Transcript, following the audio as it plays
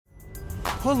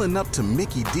Pulling up to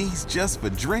Mickey D's just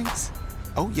for drinks?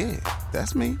 Oh yeah,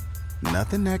 that's me.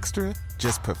 Nothing extra,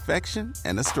 just perfection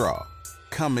and a straw.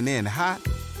 Coming in hot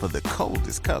for the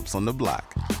coldest cups on the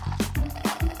block.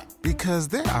 Because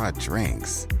there are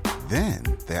drinks. Then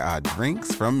there are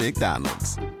drinks from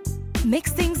McDonald's.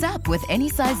 Mix things up with any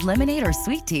size lemonade or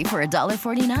sweet tea for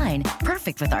 $1.49.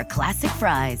 Perfect with our classic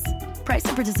fries. Price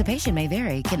and participation may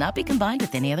vary. Cannot be combined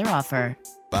with any other offer.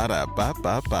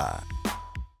 Ba-da-ba-ba-ba.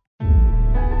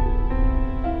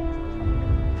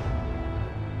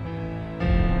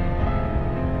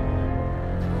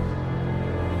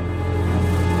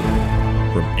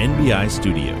 From NBI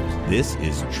Studios, this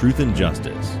is Truth and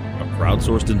Justice, a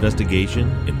crowdsourced investigation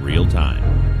in real time.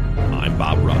 I'm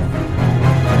Bob Ruff.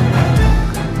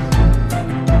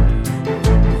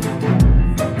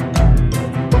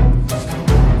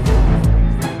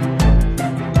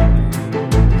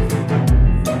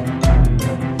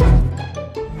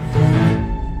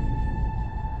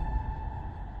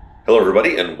 Hello,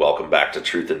 everybody, and welcome back to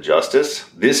Truth and Justice.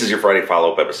 This is your Friday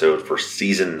follow-up episode for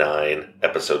Season 9,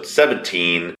 Episode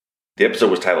 17. The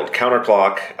episode was titled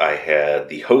Counterclock. I had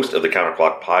the host of the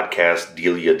Counterclock podcast,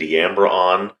 Delia D'Ambra,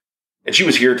 on, and she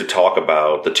was here to talk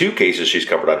about the two cases she's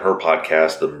covered on her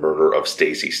podcast, the murder of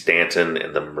Stacey Stanton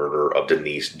and the murder of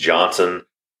Denise Johnson.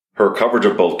 Her coverage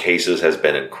of both cases has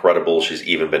been incredible. She's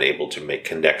even been able to make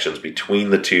connections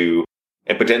between the two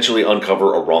and potentially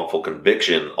uncover a wrongful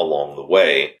conviction along the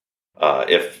way.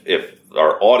 If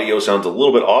our audio sounds a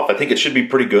little bit off, I think it should be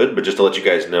pretty good, but just to let you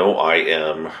guys know, I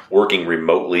am working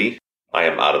remotely. I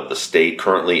am out of the state,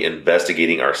 currently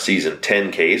investigating our Season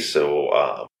 10 case,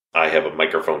 so I have a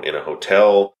microphone in a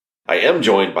hotel. I am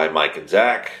joined by Mike and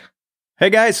Zach. Hey,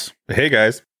 guys. Hey,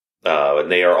 guys.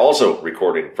 And they are also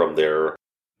recording from their,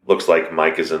 looks like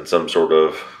Mike is in some sort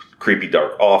of creepy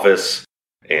dark office,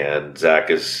 and Zach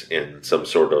is in some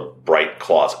sort of bright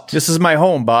closet. This is my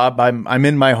home, Bob. I'm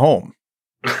in my home.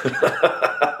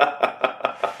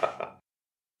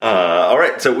 All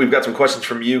right, so we've got some questions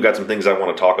from you, got some things I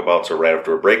want to talk about, so right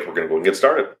after a break, we're going to go and get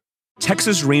started.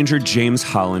 Texas Ranger James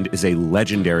Holland is a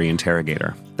legendary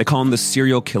interrogator. They call him the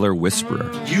serial killer whisperer.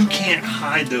 You can't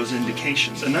hide those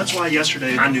indications, and that's why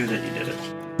yesterday I knew that he did it.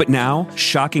 But now,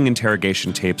 shocking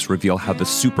interrogation tapes reveal how the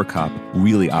super cop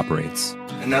really operates.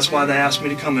 And that's why they asked me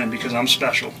to come in, because I'm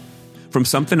special. From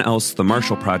Something Else, The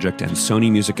Marshall Project, and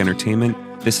Sony Music Entertainment,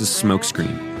 this is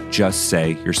Smokescreen. Just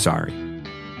say you're sorry.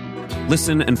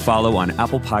 Listen and follow on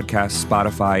Apple Podcasts,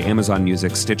 Spotify, Amazon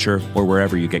Music, Stitcher, or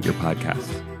wherever you get your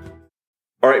podcasts.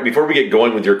 All right, before we get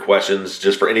going with your questions,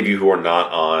 just for any of you who are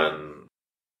not on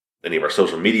any of our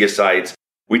social media sites,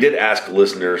 we did ask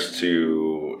listeners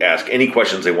to ask any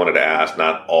questions they wanted to ask,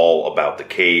 not all about the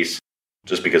case,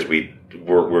 just because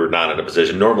we're not in a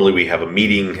position. Normally we have a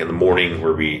meeting in the morning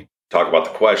where we talk about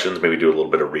the questions, maybe do a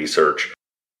little bit of research.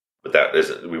 But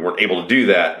we weren't able to do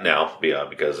that now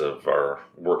because of our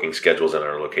working schedules and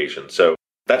our location. So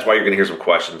that's why you're going to hear some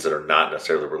questions that are not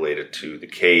necessarily related to the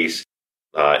case.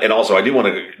 And also, I do want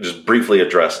to just briefly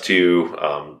address, too,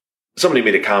 somebody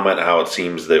made a comment how it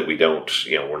seems that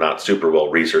we're not super well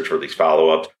researched for these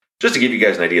follow-ups. Just to give you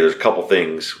guys an idea, there's a couple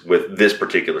things with this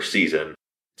particular season.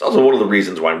 It's also one of the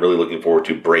reasons why I'm really looking forward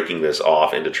to breaking this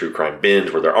off into True Crime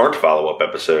Binge, where there aren't follow-up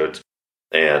episodes.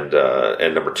 And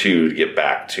number two, to get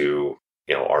back to,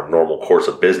 our normal course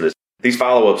of business. These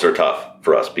follow-ups are tough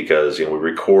for us because, we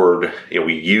record,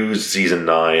 we use Season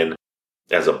 9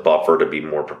 as a buffer to be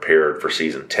more prepared for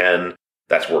Season 10.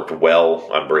 That's worked well.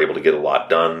 We're able to get a lot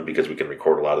done because we can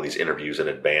record a lot of these interviews in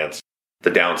advance.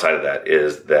 The downside of that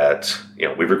is that,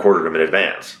 we've recorded them in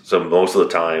advance. So most of the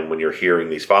time when you're hearing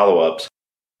these follow-ups,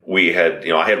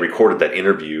 I had recorded that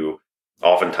interview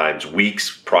oftentimes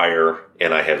weeks prior,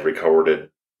 and I had recorded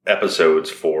episodes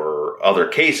for other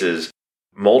cases,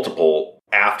 multiple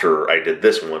after I did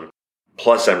this one,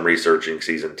 plus I'm researching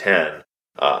Season 10.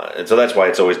 And so that's why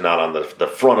it's always not on the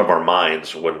front of our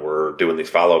minds when we're doing these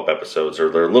follow-up episodes, or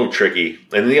they're a little tricky.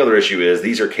 And the other issue is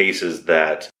these are cases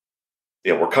that,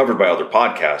 were covered by other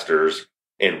podcasters,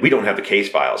 and we don't have the case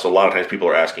file. So a lot of times people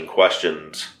are asking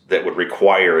questions that would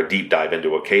require a deep dive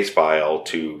into a case file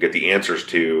to get the answers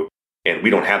to, and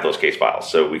we don't have those case files.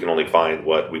 So we can only find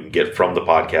what we can get from the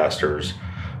podcasters.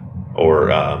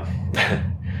 Or I'm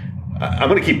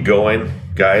going to keep going,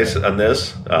 guys, on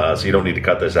this. So you don't need to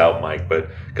cut this out, Mike, but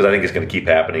because I think it's going to keep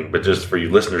happening. But just for you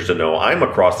listeners to know, I'm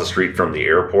across the street from the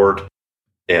airport,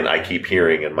 and I keep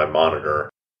hearing in my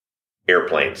monitor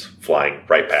airplanes flying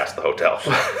right past the hotel.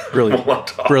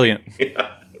 Brilliant. Brilliant.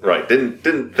 Yeah, right.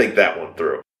 Didn't think that one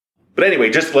through. But anyway,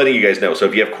 just letting you guys know. So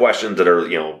if you have questions that are,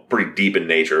 pretty deep in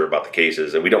nature about the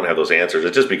cases and we don't have those answers,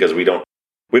 it's just because we don't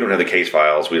we don't have the case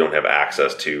files. We don't have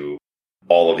access to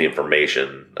all of the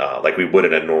information like we would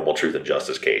in a normal Truth and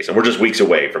Justice case. And we're just weeks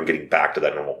away from getting back to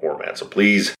that normal format. So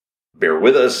please bear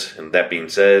with us. And that being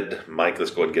said, Mike,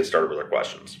 let's go ahead and get started with our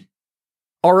questions.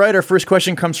 All right, our first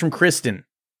question comes from Kristen.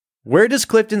 Where does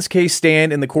Clifton's case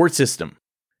stand in the court system?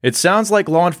 It sounds like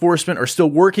law enforcement are still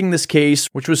working this case,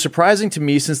 which was surprising to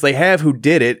me since they have who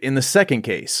did it in the second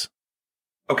case.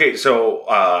 Okay, so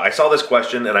I saw this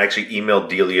question and I actually emailed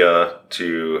Delia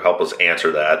to help us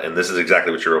answer that. And this is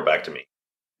exactly what she wrote back to me.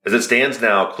 As it stands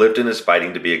now, Clifton is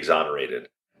fighting to be exonerated.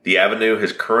 The avenue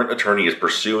his current attorney is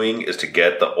pursuing is to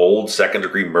get the old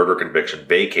second-degree murder conviction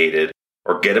vacated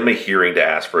or get him a hearing to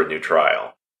ask for a new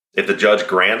trial. If the judge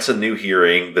grants a new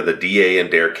hearing, then the DA in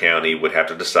Dare County would have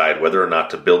to decide whether or not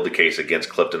to build the case against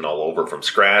Clifton all over from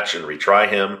scratch and retry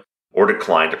him, or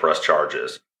decline to press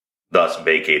charges, thus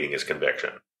vacating his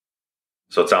conviction.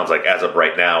 So it sounds like as of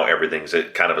right now, everything's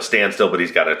at kind of a standstill, but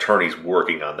he's got attorneys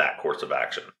working on that course of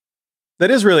action. That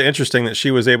is really interesting that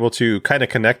she was able to kind of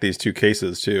connect these two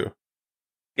cases too.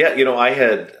 Yeah, I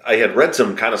had read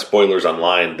some kind of spoilers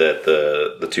online that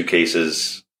the two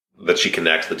cases, that she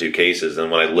connects the two cases.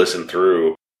 And when I listened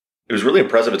through, it was really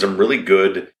impressive. It's some really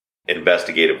good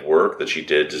investigative work that she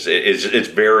did. It's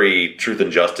very Truth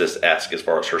and Justice-esque as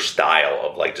far as her style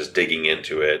of like just digging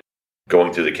into it,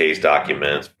 going through the case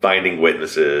documents, finding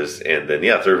witnesses. And then,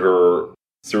 through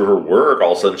her work,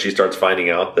 all of a sudden she starts finding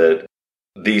out that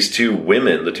these two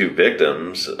women, the two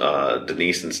victims,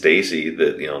 Denise and Stacy,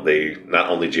 that, they not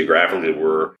only geographically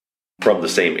were from the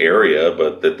same area,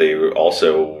 but that they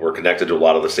also were connected to a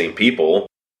lot of the same people.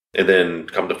 And then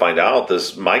come to find out,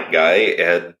 this Mike guy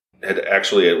had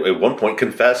actually at one point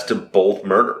confessed to both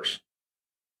murders.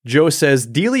 Joe says,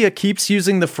 Delia keeps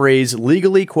using the phrase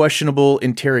legally questionable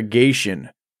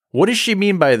interrogation. What does she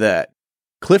mean by that?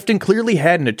 Clifton clearly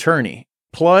had an attorney.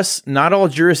 Plus, not all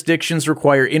jurisdictions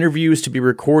require interviews to be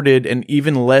recorded, and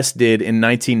even less did in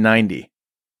 1990.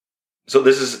 So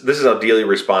this is how Delia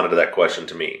responded to that question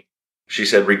to me. She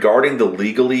said, regarding the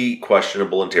legally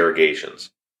questionable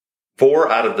interrogations,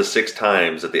 4 out of the 6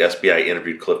 times that the FBI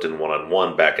interviewed Clifton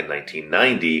one-on-one back in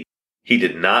 1990, he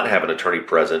did not have an attorney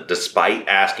present despite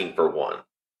asking for one.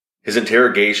 His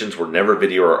interrogations were never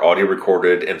video or audio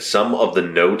recorded, and some of the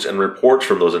notes and reports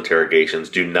from those interrogations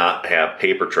do not have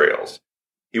paper trails.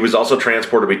 He was also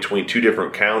transported between 2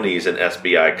 different counties in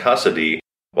SBI custody,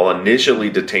 while initially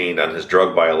detained on his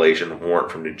drug violation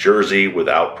warrant from New Jersey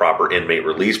without proper inmate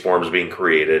release forms being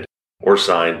created or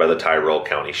signed by the Tyrell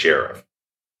County Sheriff.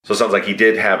 So it sounds like he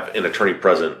did have an attorney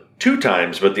present 2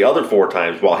 times, but the other 4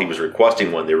 times while he was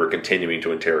requesting one, they were continuing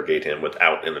to interrogate him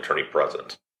without an attorney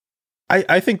present.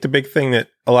 I think the big thing that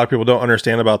a lot of people don't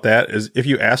understand about that is if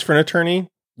you ask for an attorney,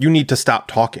 you need to stop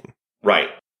talking. Right.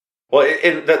 Well,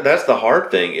 and that's the hard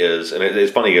thing is, and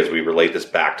it's funny as we relate this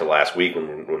back to last week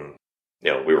when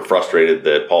we were frustrated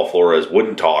that Paul Flores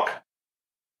wouldn't talk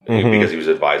because he was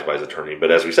advised by his attorney.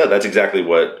 But as we said, that's exactly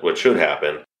what should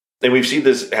happen. And we've seen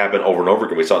this happen over and over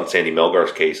again. We saw it in Sandy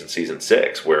Melgar's case in season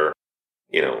 6, where,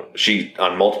 she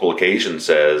on multiple occasions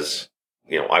says,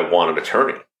 I want an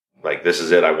attorney. Like, this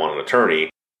is it. I want an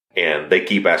attorney. And they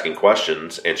keep asking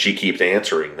questions and she keeps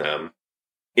answering them.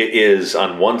 It is,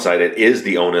 on one side, it is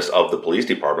the onus of the police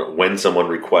department. When someone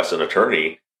requests an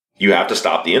attorney, you have to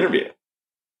stop the interview.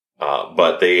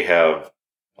 But they have,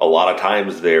 a lot of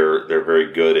times they're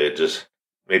very good at just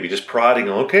prodding.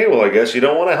 Okay, well, I guess you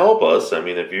don't want to help us. I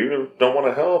mean, if you don't want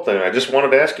to help, then I just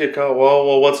wanted to ask you,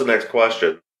 well, what's the next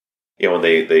question? And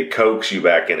they coax you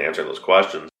back in answering those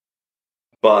questions.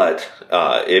 But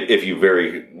if you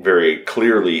very, very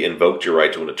clearly invoked your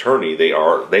right to an attorney, they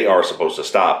are supposed to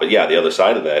stop. But yeah, the other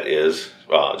side of that is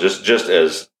just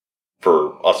as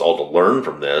for us all to learn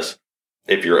from this,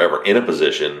 if you're ever in a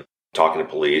position talking to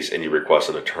police and you request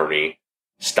an attorney,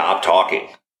 stop talking.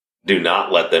 Do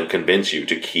not let them convince you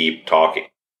to keep talking.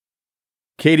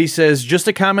 Katie says, just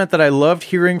a comment that I loved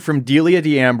hearing from Delia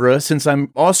D'Ambra since I'm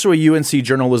also a UNC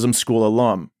Journalism School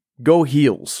alum. Go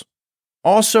Heels.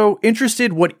 Also,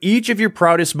 interested what each of your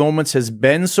proudest moments has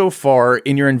been so far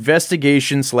in your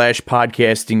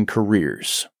investigation/podcasting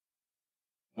careers.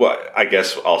 Well, I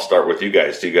guess I'll start with you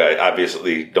guys. You guys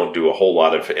obviously don't do a whole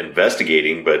lot of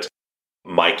investigating, but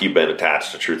Mike, you've been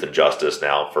attached to Truth and Justice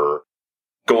now for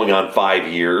going on 5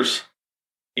 years.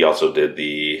 You also did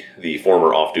the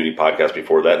former Off-Duty podcast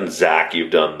before that. And Zach,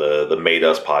 you've done the Made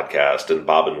Us podcast and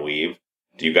Bob and Weave.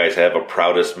 Do you guys have a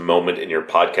proudest moment in your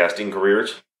podcasting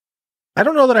careers? I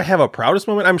don't know that I have a proudest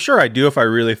moment. I'm sure I do if I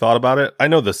really thought about it. I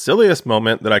know the silliest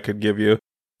moment that I could give you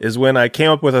is when I came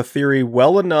up with a theory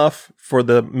well enough for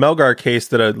the Melgar case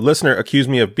that a listener accused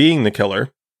me of being the killer.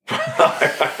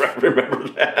 I remember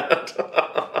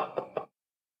that.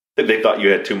 They thought you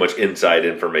had too much inside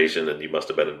information and you must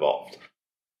have been involved.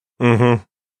 Mm-hmm.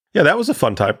 Yeah, that was a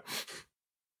fun time.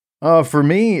 For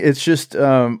me, it's just,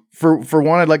 for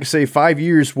one, I'd like to say 5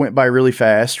 years went by really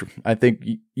fast. I think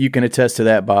you can attest to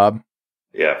that, Bob.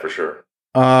 Yeah, for sure.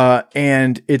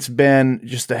 And it's been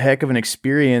just a heck of an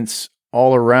experience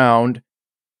all around.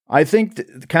 I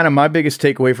think kind of my biggest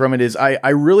takeaway from it is I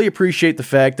really appreciate the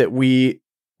fact that we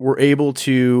were able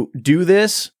to do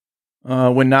this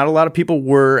when not a lot of people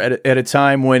were at a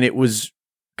time when it was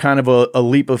kind of a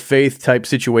leap of faith type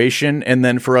situation. And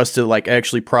then for us to like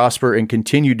actually prosper and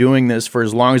continue doing this for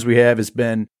as long as we have has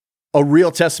been a real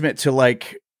testament to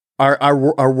like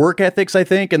our work ethics, I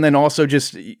think. And then also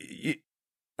just,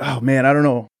 oh man, I don't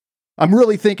know. I'm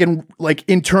really thinking like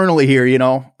internally here, you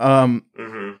know?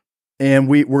 And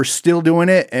we're still doing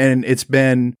it, and it's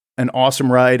been an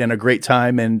awesome ride and a great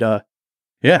time. And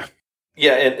yeah.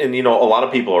 Yeah. And, you know, a lot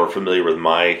of people are familiar with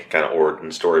my kind of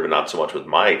origin story, but not so much with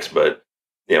Mike's. But,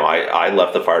 you know, I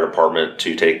left the fire department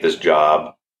to take this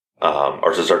job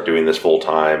or to start doing this full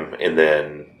time. And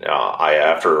then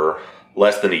after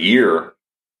less than a year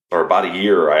or about a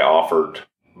year, I offered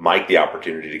Mike the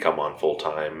opportunity to come on full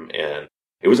time. And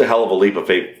it was a hell of a leap of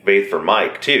faith for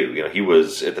Mike, too. You know, he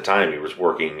was, at the time, he was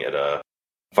working at a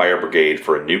fire brigade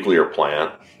for a nuclear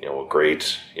plant, you know, a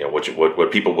great, you know,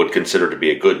 what people would consider to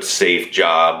be a good, safe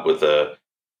job with a,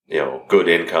 you know, good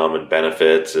income and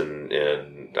benefits. And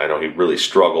I know he really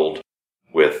struggled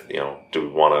with, you know,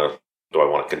 do I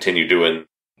want to continue doing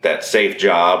that safe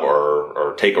job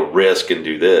or take a risk and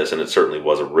do this? And it certainly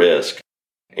was a risk.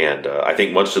 And I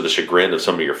think much to the chagrin of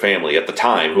some of your family at the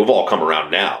time, who have all come around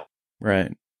now.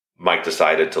 Right. Mike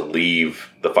decided to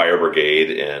leave the fire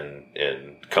brigade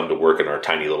and come to work in our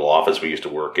tiny little office we used to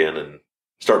work in and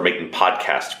start making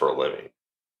podcasts for a living.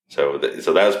 So that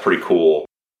was pretty cool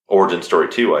origin story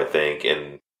too, I think.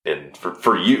 And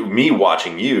for you, me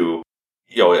watching you,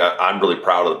 you know, I'm really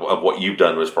proud of what you've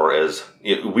done as far as,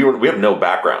 you know, we have no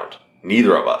background,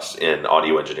 neither of us, in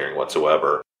audio engineering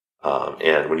whatsoever.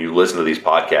 And when you listen to these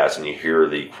podcasts and you hear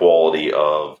the quality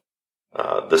of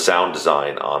the sound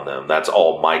design on them, that's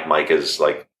all Mike. Mike has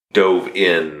like dove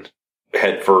in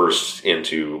head first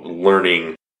into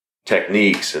learning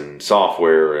techniques and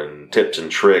software and tips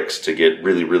and tricks to get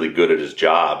really, really good at his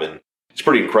job. And it's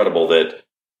pretty incredible that,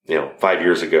 you know, 5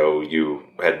 years ago you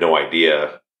had no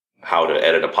idea how to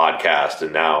edit a podcast,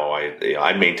 and now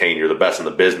I maintain you're the best in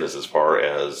the business as far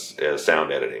as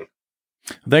sound editing.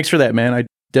 Thanks for that, man. I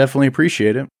definitely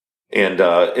appreciate it. And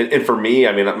for me,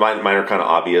 I mean, mine are kind of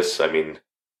obvious. I mean,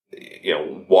 you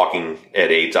know, walking Ed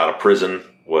 8s out of prison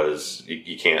was,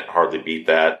 you can't hardly beat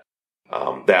that.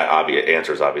 That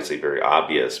answer is obviously very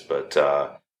obvious, but,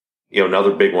 you know,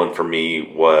 another big one for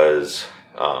me was,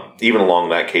 even along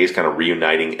that case, kind of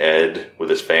reuniting Ed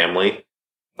with his family.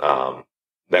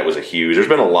 That was there's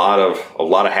been a lot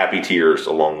of happy tears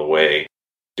along the way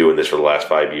doing this for the last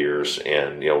 5 years,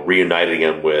 and, you know, reuniting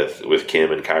him with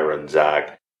Kim and Kyra and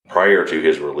Zach prior to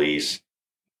his release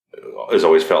has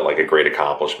always felt like a great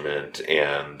accomplishment.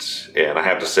 And I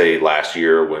have to say, last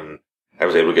year when I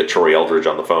was able to get Troy Eldridge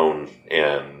on the phone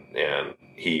and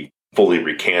he fully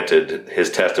recanted his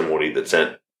testimony that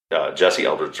sent Jesse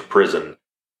Eldridge to prison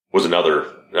was another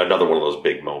one of those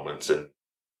big moments. And,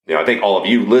 you know, I thank all of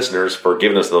you listeners for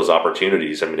giving us those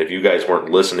opportunities. I mean, if you guys weren't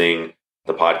listening,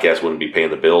 the podcast wouldn't be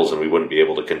paying the bills and we wouldn't be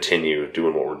able to continue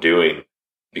doing what we're doing.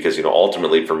 Because, you know,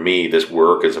 ultimately for me, this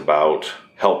work is about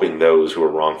helping those who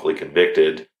are wrongfully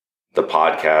convicted. The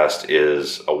podcast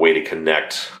is a way to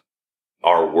connect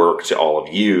our work to all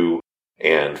of you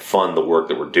and fund the work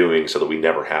that we're doing so that we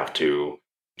never have to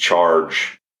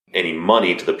charge any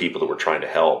money to the people that we're trying to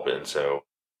help. And so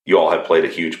you all have played a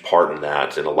huge part in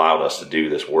that and allowed us to do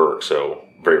this work. So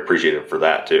very appreciative for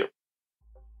that too.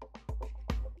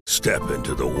 Step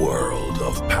into the world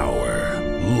of power,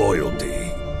 loyalty,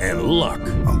 and luck.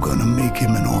 I'm gonna make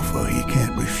him an offer he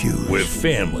can't refuse. With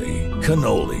family,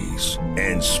 cannolis,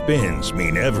 and spins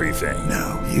mean everything.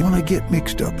 Now, you wanna get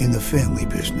mixed up in the family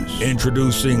business.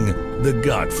 Introducing The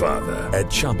Godfather at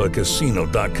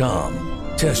ChumbaCasino.com.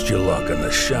 Test your luck in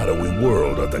the shadowy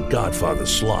world of The Godfather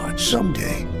slot.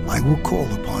 Someday, I will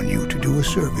call upon you to do a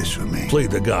service for me. Play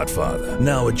The Godfather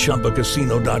now at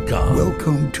ChumbaCasino.com.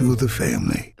 Welcome to the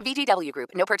family. VGW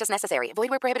Group. No purchase necessary. Void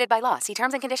where prohibited by law. See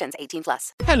terms and conditions.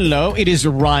 18+. Hello, it is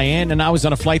Ryan, and I was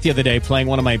on a flight the other day playing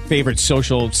one of my favorite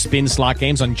social spin slot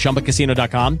games on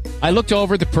ChumbaCasino.com. I looked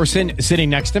over at the person sitting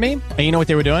next to me, and you know what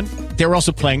they were doing? They were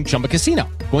also playing Chumba Casino.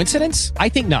 Coincidence? I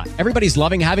think not. Everybody's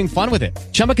loving having fun with it.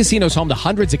 Chumba Casino is home to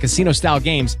hundreds of casino-style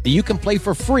games that you can play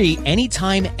for free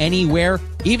anytime, anywhere,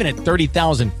 even at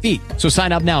 30,000 feet. So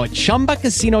sign up now at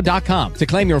ChumbaCasino.com to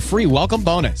claim your free welcome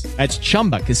bonus. That's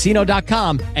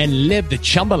ChumbaCasino.com and live the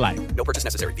Chumba life. No purchase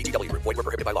necessary. VGW Group. Void where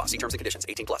prohibited by law. See terms and conditions.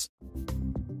 18+.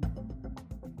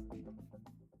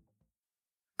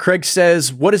 Craig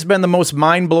says, what has been the most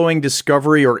mind-blowing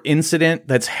discovery or incident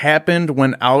that's happened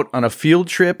when out on a field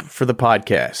trip for the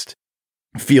podcast?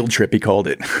 Field trip, he called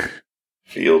it.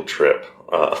 Field trip.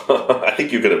 I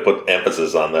think you could have put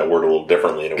emphasis on that word a little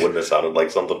differently and it wouldn't have sounded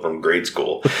like something from grade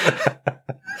school.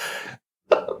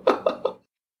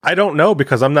 I don't know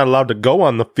because I'm not allowed to go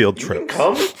on the field trips. You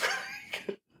can come?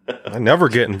 I never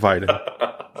get invited.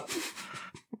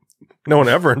 No one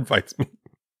ever invites me.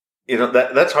 You know,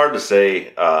 that's hard to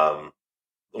say.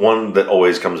 One that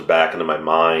always comes back into my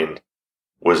mind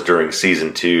was during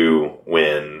season 2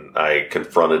 when I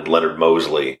confronted Leonard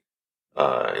Mosley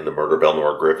in the murder of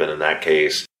Eleanor Griffin in that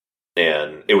case.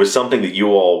 And it was something that you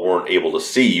all weren't able to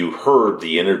see. You heard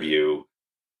the interview,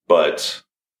 but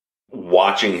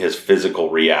watching his physical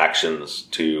reactions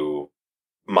to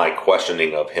my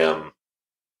questioning of him,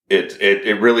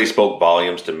 it really spoke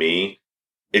volumes to me.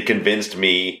 It convinced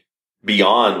me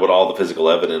beyond what all the physical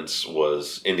evidence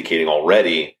was indicating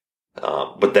already.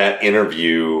 But that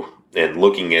interview and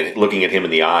looking at him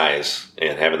in the eyes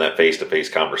and having that face-to-face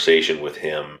conversation with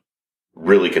him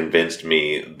really convinced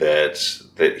me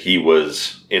that he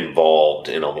was involved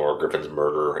in Eleanor Griffin's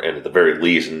murder and at the very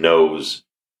least knows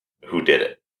who did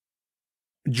it.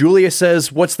 Julia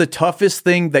says, what's the toughest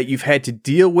thing that you've had to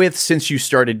deal with since you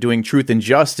started doing Truth and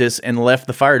Justice and left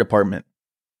the fire department?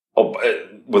 Oh,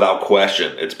 without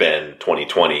question, it's been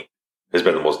 2020 has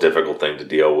been the most difficult thing to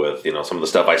deal with. You know, some of the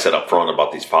stuff I said up front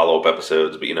about these follow-up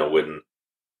episodes, but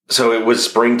so it was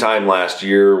springtime last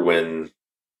year when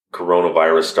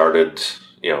coronavirus started,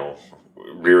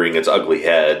 rearing its ugly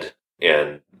head.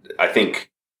 And I think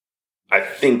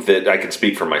that I can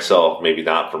speak for myself, maybe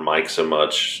not for Mike so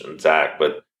much and Zach,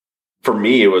 but for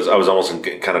me, I was almost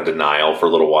in kind of denial for a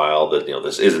little while that,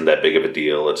 this isn't that big of a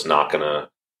deal. It's not going to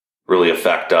really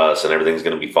affect us and everything's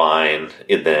going to be fine.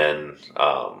 And then,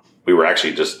 we were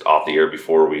actually just off the air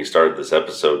before we started this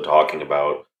episode talking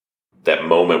about that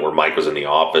moment where Mike was in the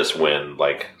office when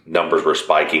numbers were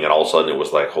spiking and all of a sudden it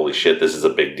was like, holy shit, this is a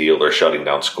big deal. They're shutting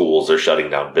down schools. They're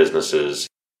shutting down businesses.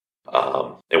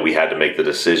 And we had to make the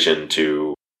decision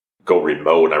to go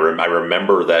remote. And I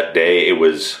remember that day. It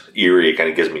was eerie. It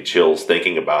kind of gives me chills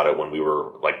thinking about it when we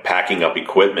were packing up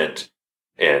equipment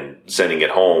and sending it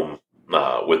home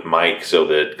with Mike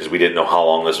because we didn't know how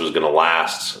long this was going to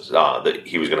last, that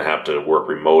he was going to have to work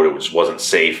remote. It just wasn't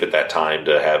safe at that time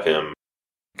to have him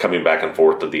coming back and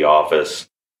forth to the office.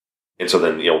 And so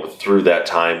then, through that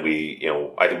time, we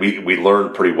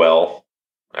learned pretty well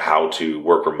how to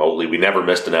work remotely. We never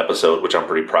missed an episode, which I'm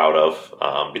pretty proud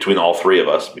of, between all three of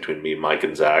us, between me, Mike,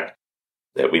 and Zach,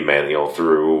 that we managed,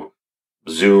 through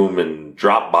Zoom and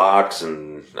Dropbox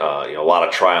and, a lot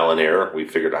of trial and error. We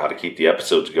figured out how to keep the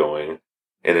episodes going.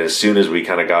 And as soon as we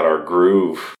kind of got our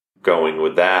groove going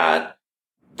with that,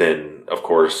 then, of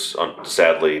course,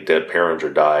 sadly, Deb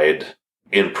Perringer died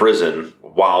in prison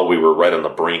while we were right on the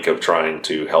brink of trying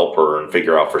to help her and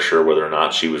figure out for sure whether or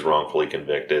not she was wrongfully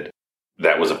convicted.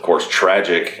 That was, of course,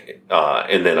 tragic.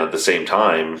 And then at the same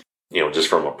time, just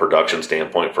from a production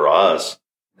standpoint for us,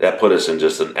 that put us in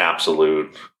just an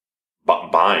absolute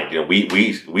bind.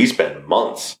 We spent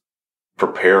months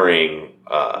preparing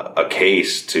a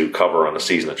case to cover on a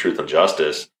season of Truth and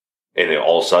Justice. And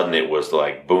all of a sudden it was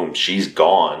like, boom, she's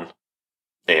gone.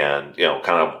 And, kind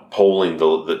of polling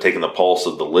taking the pulse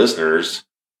of the listeners.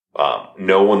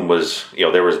 No one was,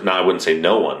 there was not, I wouldn't say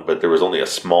no one, but there was only a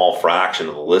small fraction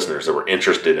of the listeners that were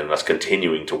interested in us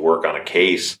continuing to work on a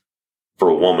case for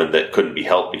a woman that couldn't be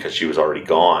helped because she was already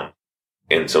gone.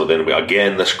 And so then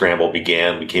again, the scramble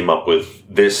began. We came up with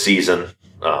this season,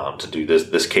 to do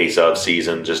this case of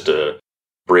season, just to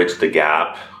bridge the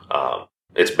gap.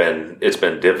 It's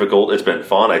been difficult. It's been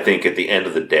fun. I think at the end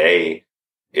of the day,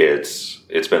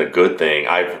 it's been a good thing.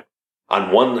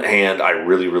 On one hand, I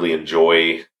really, really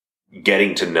enjoy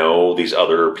getting to know these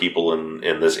other people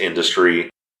in this industry,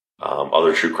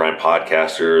 other true crime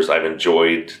podcasters. I've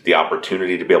enjoyed the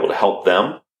opportunity to be able to help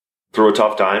them through a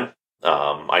tough time.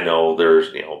 I know there's,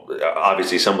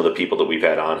 obviously some of the people that we've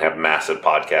had on have massive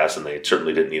podcasts and they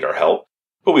certainly didn't need our help.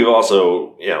 But we've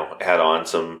also, had on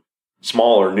some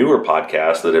smaller, newer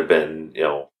podcasts that have been,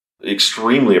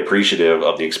 extremely appreciative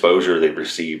of the exposure they've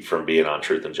received from being on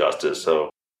Truth and Justice. So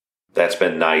that's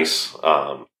been nice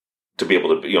to be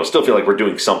able to, still feel like we're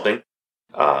doing something.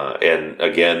 And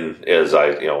again, as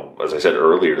I said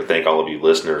earlier, to thank all of you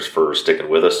listeners for sticking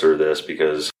with us through this,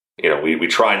 because, we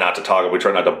try not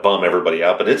to bum everybody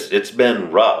out, but it's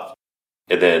been rough.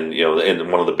 And then,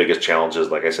 and one of the biggest challenges,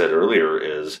 like I said earlier,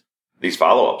 is these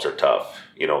follow-ups are tough.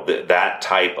 That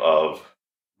type of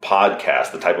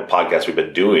podcast, the type of podcast we've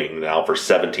been doing now for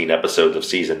 17 episodes of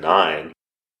season 9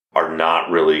 are not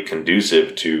really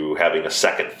conducive to having a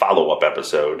second follow-up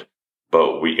episode.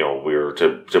 But we're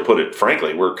to put it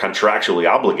frankly, we're contractually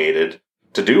obligated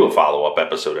to do a follow-up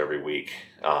episode every week.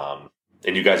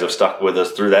 And you guys have stuck with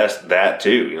us through that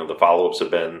too. The follow-ups have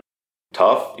been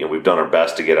tough. We've done our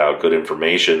best to get out good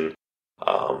information.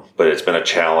 But it's been a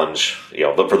challenge,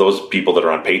 for those people that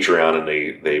are on Patreon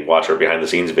and they watch our behind the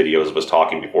scenes videos of us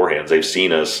talking beforehand. They've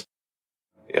seen us,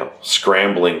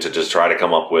 scrambling to just try to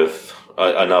come up with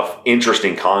enough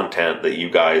interesting content that you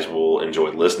guys will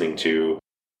enjoy listening to.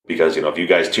 Because, if you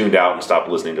guys tuned out and stopped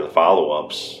listening to the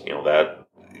follow-ups, that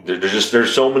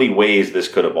there's so many ways this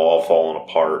could have all fallen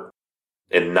apart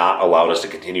and not allowed us to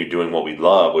continue doing what we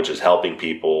love, which is helping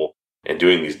people and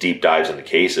doing these deep dives into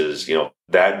cases.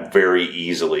 That very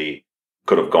easily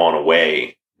could have gone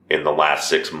away in the last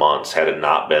 6 months had it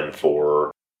not been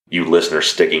for you listeners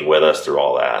sticking with us through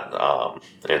all that.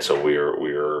 And so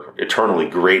we're eternally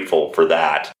grateful for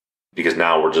that, because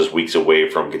now we're just weeks away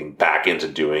from getting back into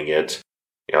doing it.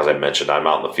 As I mentioned, I'm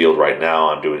out in the field right now.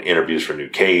 I'm doing interviews for New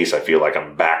Case. I feel like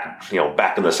I'm back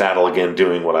in the saddle again,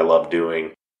 doing what I love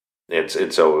doing. And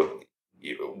so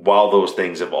while those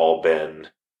things have all been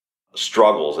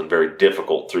struggles and very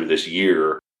difficult through this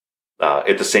year,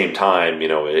 at the same time,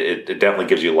 it definitely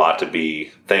gives you a lot to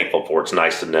be thankful for. It's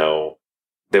nice to know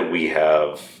that we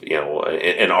have,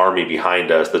 an army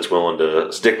behind us that's willing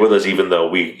to stick with us, even though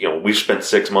we've spent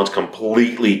 6 months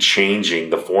completely changing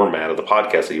the format of the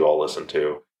podcast that you all listen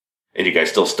to, and you guys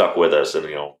still stuck with us. And,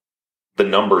 the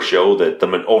numbers show that the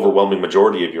overwhelming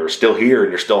majority of you are still here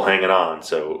and you're still hanging on.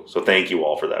 So thank you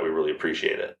all for that. We really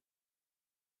appreciate it.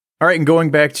 All right, and going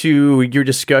back to your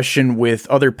discussion with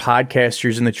other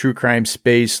podcasters in the true crime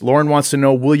space, Lauren wants to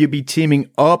know, will you be teaming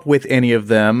up with any of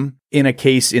them in a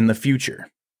case in the future?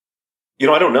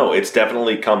 I don't know. It's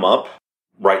definitely come up.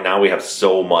 Right now we have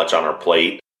so much on our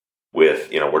plate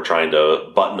with, we're trying to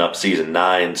button up season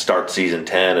 9, start season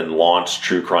 10, and launch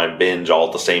True Crime Binge all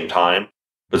at the same time.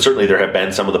 But certainly there have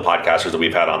been some of the podcasters that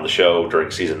we've had on the show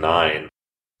during season 9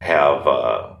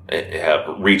 have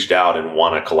reached out and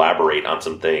want to collaborate on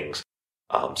some things.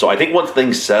 So I think once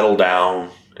things settle down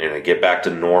and they get back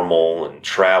to normal and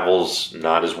travel's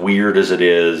not as weird as it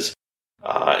is,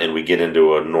 and we get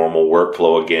into a normal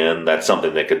workflow again, that's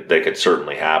something that could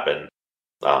certainly happen.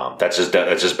 That's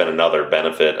just been another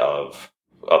benefit of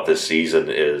this season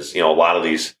is, a lot of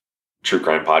these true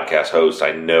crime podcast hosts,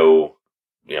 I know,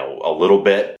 a little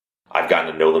bit. I've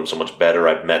gotten to know them so much better.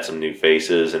 I've met some new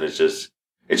faces, and it's just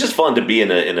fun to be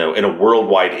in a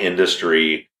worldwide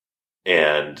industry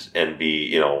and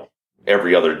be,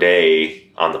 every other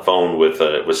day on the phone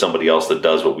with somebody else that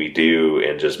does what we do,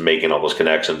 and just making all those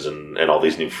connections and all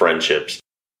these new friendships.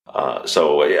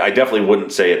 So I definitely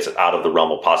wouldn't say it's out of the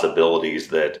realm of possibilities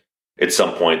that at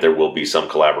some point there will be some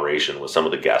collaboration with some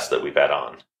of the guests that we've had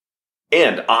on.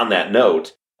 And on that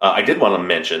note, I did want to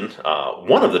mention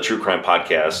one of the True Crime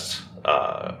Podcast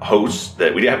hosts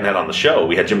that we haven't had on the show.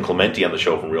 We had Jim Clementi on the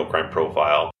show from Real Crime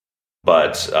Profile.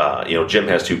 But, Jim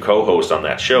has 2 co-hosts on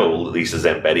that show, Lisa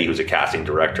Zambetti, who's a casting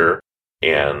director,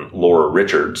 and Laura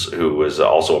Richards, who is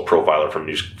also a profiler from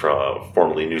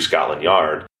formerly New Scotland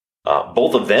Yard.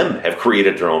 Both of them have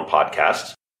created their own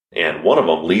podcasts. And one of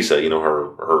them, Lisa,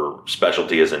 her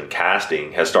specialty is in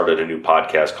casting, has started a new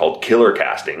podcast called Killer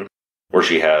Casting, where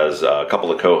she has a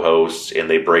couple of co-hosts, and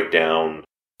they break down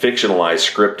fictionalized,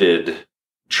 scripted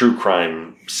true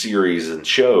crime series and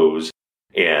shows.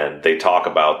 And they talk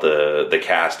about the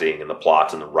casting and the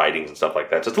plots and the writings and stuff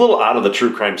like that. So it's a little out of the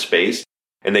true crime space.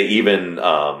 And they even,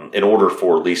 in order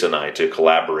for Lisa and I to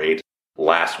collaborate,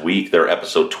 last week their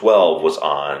episode 12 was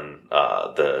on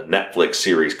the Netflix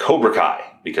series Cobra Kai,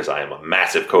 because I am a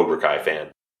massive Cobra Kai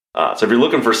fan. So if you're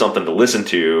looking for something to listen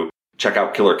to, check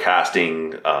out Killer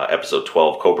Casting episode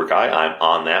 12 Cobra Kai. I'm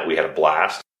on that. We had a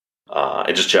blast.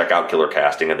 And just check out Killer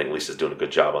Casting. I think Lisa's doing a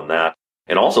good job on that.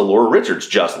 And also, Laura Richards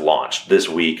just launched this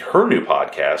week her new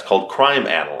podcast called Crime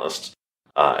Analyst.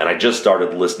 And I just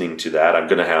started listening to that. I'm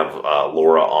going to have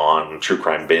Laura on True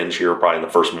Crime Binge here probably in the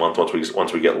first month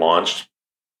once we get launched.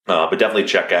 But definitely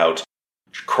check out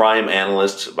Crime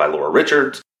Analyst by Laura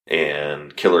Richards,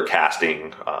 and Killer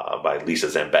Casting by Lisa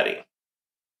Zambetti.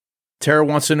 Tara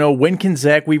wants to know, when can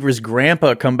Zach Weaver's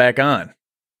grandpa come back on?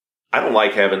 I don't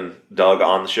like having Doug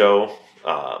on the show.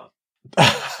 And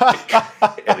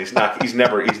he's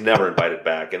never invited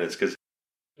back. And it's because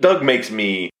Doug makes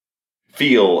me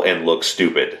feel and look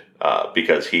stupid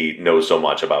because he knows so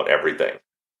much about everything.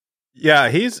 Yeah,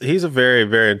 he's a very,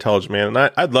 very intelligent man, and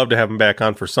I'd love to have him back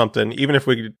on for something. Even if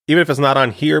it's not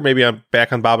on here, maybe I'm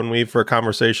back on Bob and Weave for a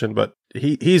conversation. But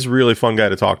he's a really fun guy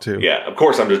to talk to. Yeah, of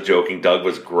course, I'm just joking. Doug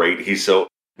was great.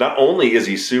 Not only is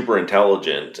he super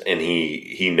intelligent and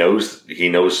he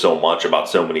knows so much about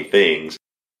so many things,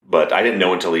 but I didn't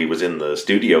know until he was in the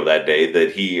studio that day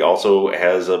that he also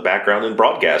has a background in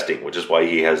broadcasting, which is why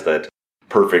he has that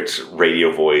perfect radio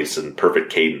voice and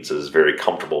perfect cadence, is very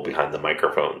comfortable behind the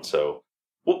microphone. So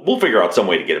we'll figure out some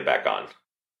way to get it back on.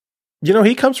 You know,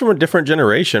 he comes from a different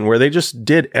generation where they just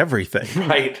did everything.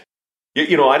 Right.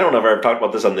 You know, I don't know if I've talked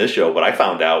about this on this show, but I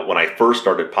found out when I first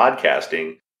started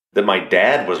podcasting that my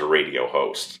dad was a radio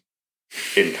host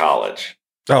in college.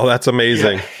 Oh, that's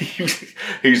amazing. Yeah.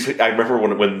 I remember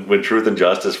when Truth and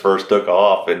Justice first took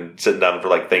off and sitting down for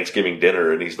like Thanksgiving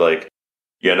dinner, and he's like,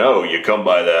 you know, you come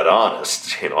by that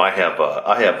honest. You know, I have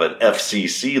an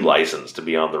FCC license to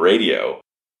be on the radio.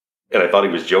 And I thought he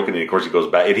was joking. And of course he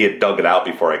goes back, and he had dug it out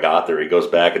before I got there. He goes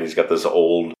back and he's got this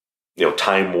old,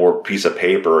 Time Warp piece of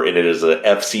paper, and it is a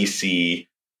FCC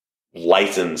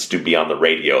license to be on the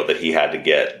radio that he had to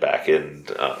get back in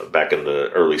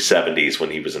the early 70s when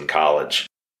he was in college.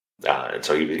 And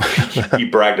so he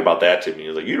bragged about that to me. He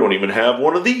was like, you don't even have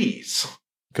one of these.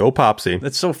 Go Popsy.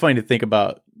 That's so funny to think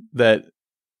about that,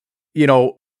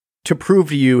 to prove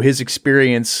to you his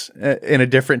experience in a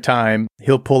different time,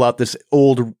 he'll pull out this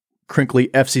old crinkly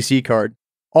FCC card.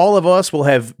 All of us will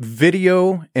have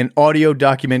video and audio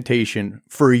documentation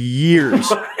for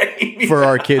years for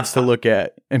our kids to look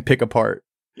at and pick apart.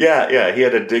 Yeah. He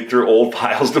had to dig through old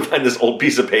files to find this old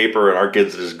piece of paper, and our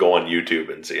kids just go on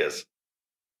YouTube and see us.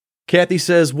 Kathy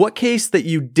says, what case that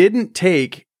you didn't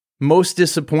take most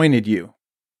disappointed you?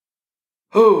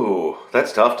 Oh,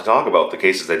 that's tough to talk about, the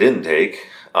cases I didn't take.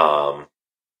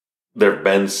 There have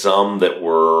been some that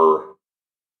were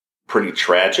pretty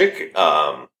tragic.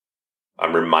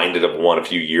 I'm reminded of one a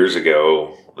few years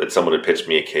ago that someone had pitched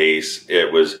me a case.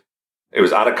 It was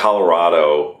out of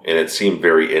Colorado, and it seemed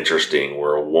very interesting,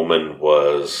 where a woman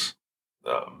was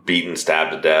beaten,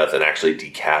 stabbed to death, and actually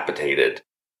decapitated.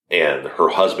 And her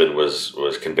husband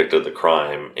was convicted of the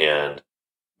crime, and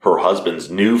her husband's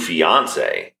new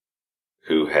fiance,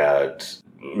 who had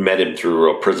met him through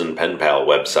a prison pen pal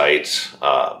website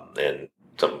and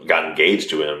got engaged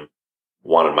to him,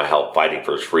 wanted my help fighting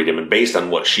for his freedom. And based on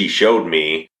what she showed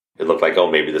me, it looked like, oh,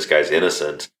 maybe this guy's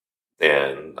innocent.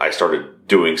 And I started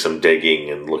doing some digging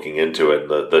and looking into it.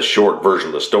 The short version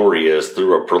of the story is,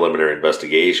 through a preliminary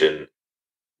investigation,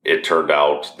 it turned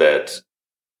out that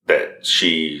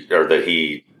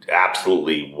he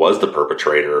absolutely was the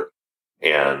perpetrator,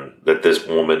 and that this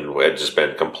woman had just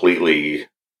been completely,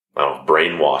 I don't know,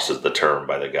 brainwashed is the term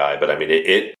by the guy. But I mean,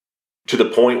 it to the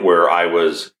point where I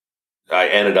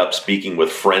ended up speaking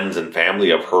with friends and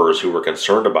family of hers who were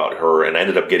concerned about her, and I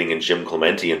ended up getting Jim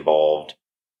Clemente involved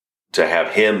to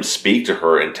have him speak to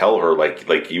her and tell her,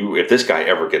 like you, if this guy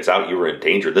ever gets out, you are in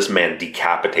danger. This man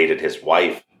decapitated his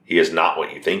wife. He is not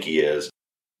what you think he is.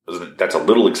 That's a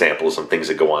little example of some things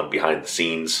that go on behind the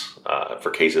scenes for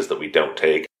cases that we don't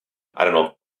take. I don't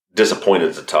know. Disappointed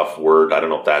is a tough word. I don't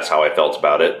know if that's how I felt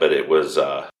about it, but it was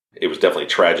definitely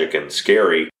tragic and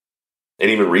scary. And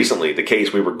even recently, the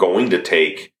case we were going to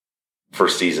take for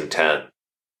season 10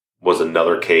 was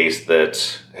another case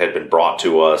that had been brought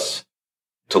to us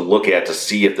to look at to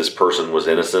see if this person was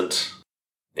innocent.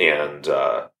 And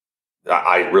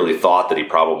I really thought that he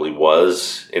probably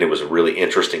was, and it was a really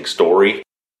interesting story.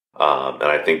 And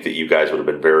I think that you guys would have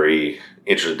been very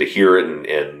interested to hear it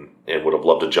and would have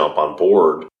loved to jump on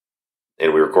board.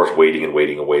 And we were, of course,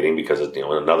 waiting because,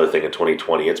 another thing in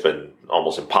 2020, it's been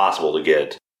almost impossible to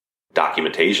get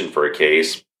documentation for a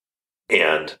case.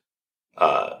 And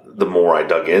the more I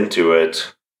dug into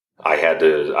it, I had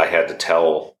to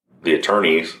tell the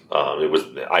attorneys, it was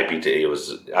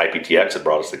IPTX that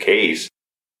brought us the case,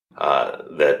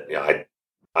 that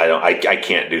I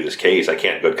can't do this case. I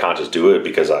can't in good conscience do it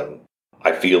because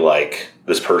I feel like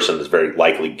this person is very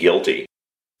likely guilty.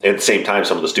 At the same time,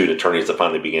 some of the student attorneys that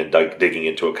finally began digging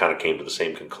into it kind of came to the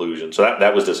same conclusion. So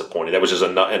that was disappointing. That was just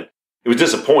and it was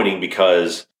disappointing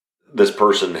because this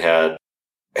person had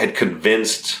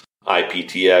convinced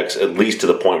IPTX, at least to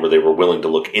the point where they were willing to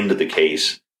look into the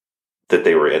case, that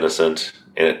they were innocent.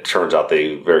 and it turns out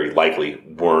they very likely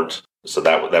weren't. So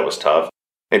that was tough.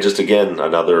 And just again,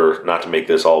 another, not to make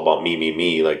this all about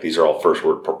me, like these are all first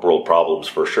world problems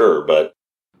for sure. But,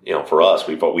 for us,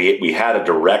 we had a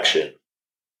direction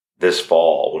this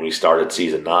fall when we started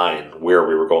season 9, where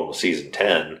we were going with season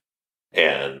 10,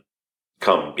 and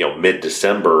come,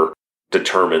 mid-December,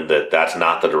 determined that that's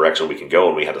not the direction we can go.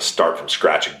 And we had to start from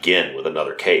scratch again with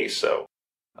another case. So,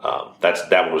 that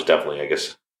one was definitely, I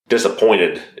guess,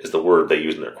 disappointed is the word they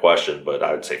use in their question, but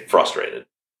I would say frustrated.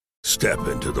 Step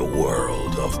into the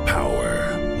world of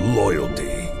power,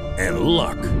 loyalty, and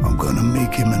luck. I'm gonna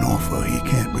make him an offer he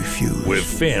can't refuse. With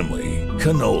family,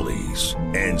 cannolis,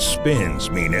 and spins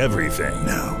mean everything.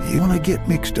 Now, you wanna get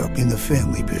mixed up in the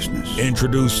family business.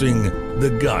 Introducing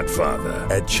The Godfather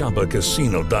at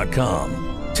ChumbaCasino.com.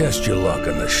 Test your luck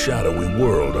in the shadowy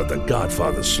world of The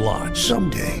Godfather slot.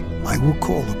 Someday, I will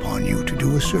call upon you to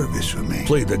do a service for me.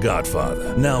 Play The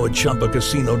Godfather now at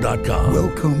ChumbaCasino.com.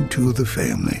 Welcome to the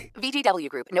family. VGW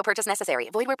Group. No purchase necessary.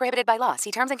 Void where prohibited by law. See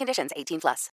terms and conditions.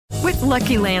 18+. With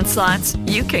Lucky Land Slots,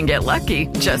 you can get lucky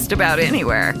just about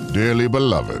anywhere. Dearly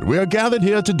beloved, we are gathered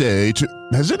here today to...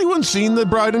 Has anyone seen the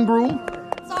bride and groom?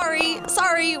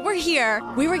 Sorry, we're here.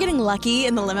 We were getting lucky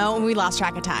in the limo and we lost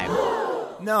track of time.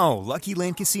 No, Lucky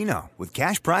Land Casino, with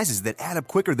cash prizes that add up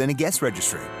quicker than a guest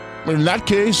registry. In that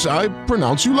case, I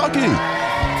pronounce you lucky.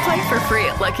 Play for free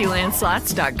at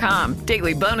LuckyLandSlots.com.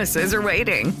 Daily bonuses are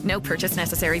waiting. No purchase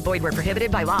necessary. Void where prohibited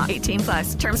by law.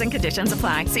 18+. Terms and conditions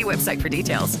apply. See website for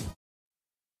details.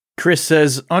 Chris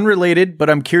says, unrelated, but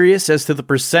I'm curious as to the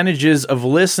percentages of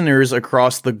listeners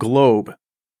across the globe.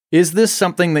 Is this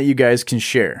something that you guys can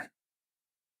share?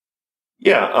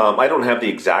 Yeah, I don't have the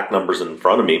exact numbers in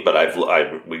front of me,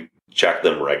 but we check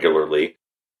them regularly.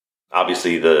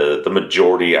 Obviously, the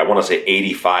majority, I want to say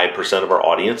 85% of our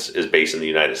audience is based in the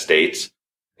United States,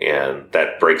 and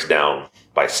that breaks down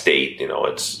by state.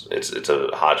 It's a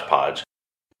hodgepodge.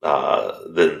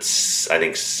 Then I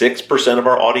think 6% of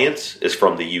our audience is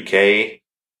from the UK,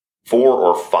 4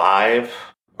 or 5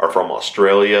 are from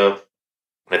Australia.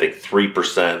 I think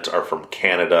 3% are from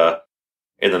Canada.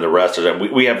 And then the rest of them,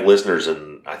 we have listeners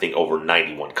in, I think, over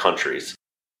 91 countries.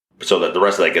 So that the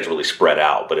rest of that gets really spread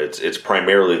out. But it's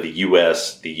primarily the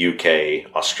US, the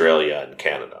UK, Australia, and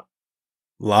Canada.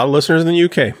 A lot of listeners in the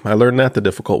UK. I learned that the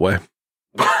difficult way.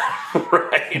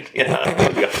 Right.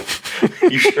 Yeah.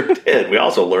 You sure did. We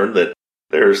also learned that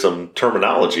there's some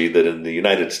terminology that in the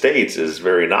United States is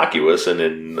very innocuous and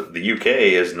in the UK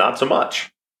is not so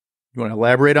much. You want to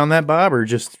elaborate on that, Bob, or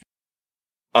just...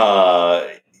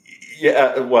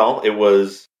 Yeah, well, it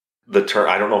was the term.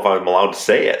 I don't know if I'm allowed to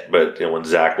say it, but when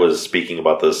Zach was speaking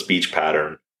about the speech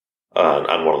pattern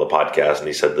on one of the podcasts, and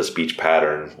he said the speech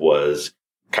pattern was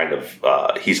kind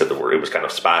of, he said the word, it was kind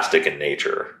of spastic in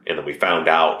nature. And then we found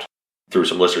out through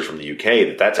some listeners from the UK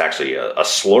that that's actually a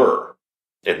slur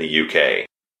in the UK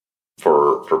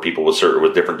for people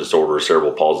with different disorders,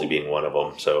 cerebral palsy being one of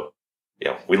them. So,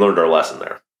 we learned our lesson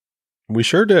there. We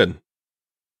sure did.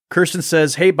 Kirsten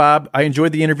says, hey, Bob, I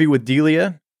enjoyed the interview with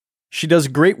Delia. She does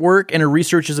great work and her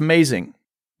research is amazing.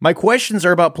 My questions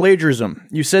are about plagiarism.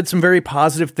 You said some very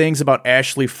positive things about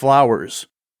Ashley Flowers,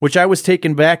 which I was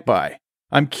taken back by.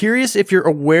 I'm curious if you're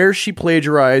aware she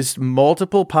plagiarized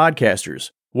multiple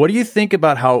podcasters. What do you think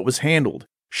about how it was handled?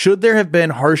 Should there have been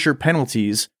harsher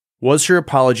penalties? Was her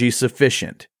apology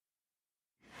sufficient?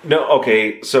 No,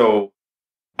 okay, so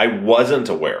I wasn't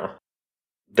aware.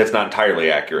 That's not entirely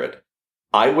accurate.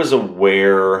 I was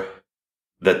aware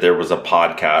that there was a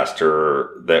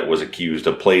podcaster that was accused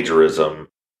of plagiarism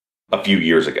a few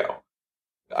years ago.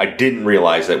 I didn't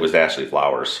realize that it was Ashley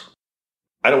Flowers.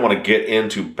 I don't want to get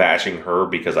into bashing her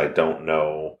because I don't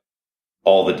know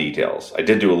all the details. I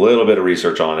did do a little bit of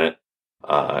research on it,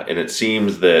 and it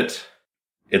seems that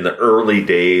in the early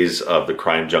days of the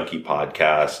Crime Junkie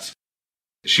podcast,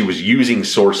 she was using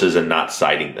sources and not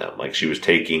citing them. Like she was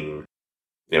taking...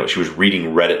 she was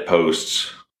reading Reddit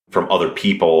posts from other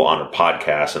people on her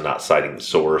podcast and not citing the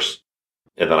source.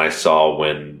 And then I saw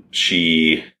when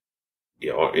she,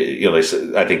 they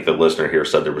said, I think the listener here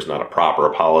said there was not a proper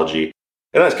apology.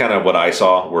 And that's kind of what I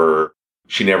saw, where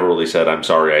she never really said, I'm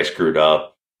sorry, I screwed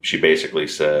up. She basically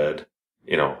said,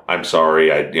 I'm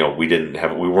sorry,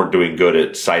 we weren't doing good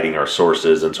at citing our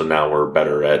sources. And so now we're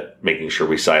better at making sure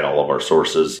we cite all of our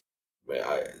sources.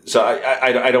 So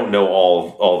I don't know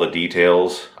all the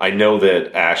details. I know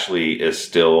that Ashley is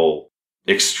still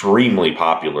extremely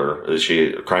popular.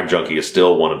 Crime Junkie is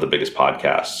still one of the biggest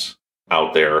podcasts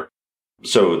out there.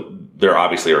 So there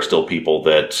obviously are still people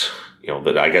that,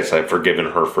 that I guess I've forgiven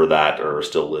her for that or are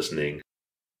still listening.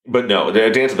 But no,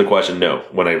 to answer the question, no.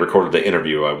 When I recorded the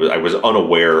interview, I was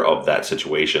unaware of that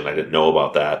situation. I didn't know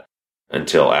about that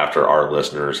until after our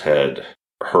listeners had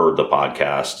heard the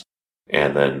podcast.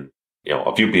 And then,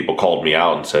 a few people called me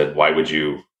out and said, "Why would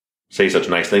you say such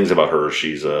nice things about her?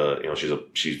 She's a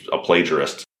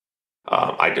plagiarist."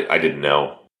 I didn't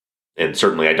know. And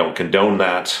certainly I don't condone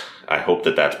that. I hope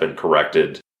that that's been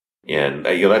corrected. And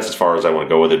that's as far as I want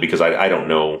to go with it, because I don't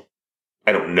know.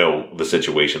 I don't know the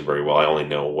situation very well. I only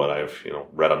know what I've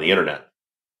read on the internet.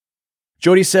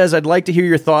 Jody says, I'd like to hear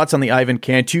your thoughts on the Ivan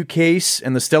Cantu case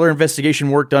and the stellar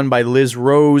investigation work done by Liz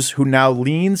Rose, who now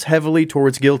leans heavily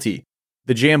towards guilty.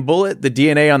 The jam bullet, the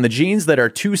DNA on the jeans that are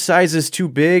 2 sizes too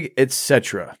big,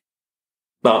 etc.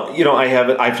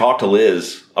 I've talked to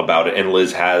Liz about it, and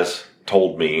Liz has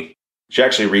told me. She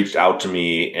actually reached out to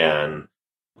me and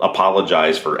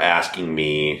apologized for asking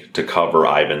me to cover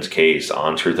Ivan's case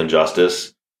on Truth and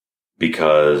Justice,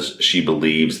 because she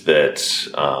believes that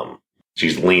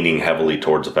she's leaning heavily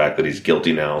towards the fact that he's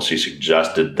guilty now. She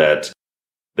suggested that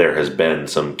there has been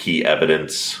some key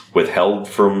evidence withheld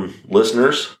from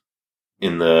listeners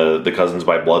in the Cousins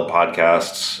by Blood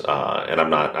podcasts, and I'm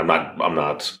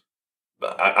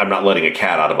not letting a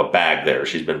cat out of a bag there.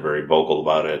 She's been very vocal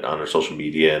about it on her social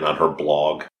media and on her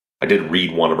blog. I did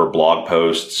read one of her blog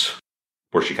posts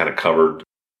where she kind of covered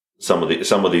some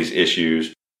of these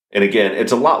issues. And again,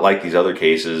 it's a lot like these other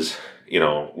cases.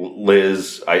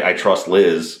 Liz, I trust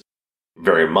Liz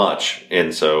very much.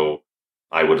 And so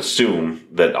I would assume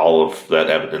that all of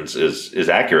that evidence is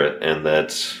accurate, and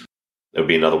that it would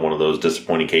be another one of those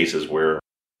disappointing cases where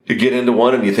you get into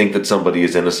one and you think that somebody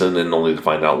is innocent, and only to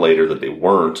find out later that they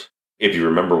weren't. If you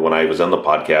remember, when I was on the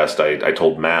podcast, I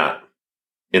told Matt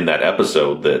in that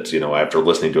episode that, after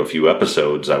listening to a few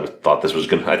episodes, I thought this was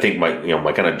going to, I think my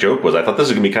kind of joke was, I thought this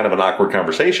was going to be kind of an awkward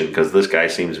conversation because this guy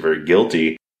seems very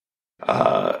guilty.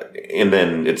 And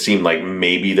then it seemed like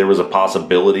maybe there was a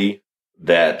possibility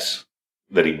that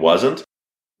he wasn't.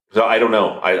 So I don't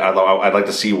know. I'd like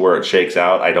to see where it shakes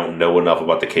out. I don't know enough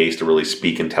about the case to really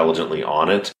speak intelligently on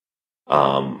it.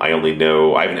 I only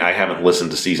know, I haven't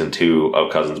listened to season 2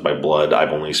 of Cousins by Blood.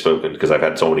 I've only spoken, because I've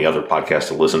had so many other podcasts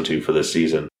to listen to for this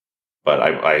season, but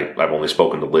I've only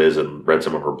spoken to Liz and read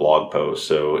some of her blog posts.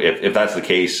 So if that's the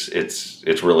case,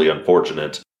 it's really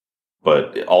unfortunate.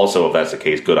 But also, if that's the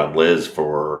case, good on Liz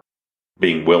for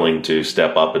being willing to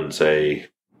step up and say,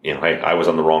 hey, I was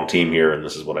on the wrong team here, and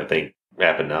this is what I think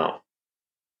happened now.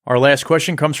 Our last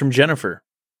question comes from Jennifer.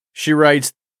 She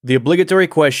writes, the obligatory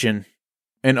question,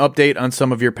 an update on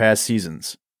some of your past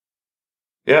seasons.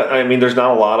 Yeah, there's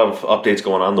not a lot of updates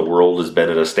going on. The world has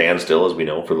been at a standstill, as we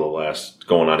know, for the last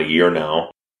going on a year now.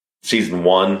 Season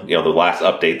 1, the last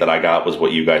update that I got was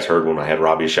what you guys heard when I had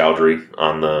Robbie Chowdhury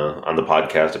on the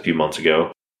podcast a few months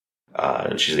ago.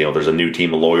 And she's, there's a new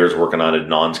team of lawyers working on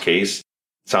Adnan's case.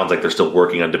 Sounds like they're still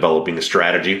working on developing a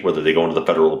strategy, whether they go into the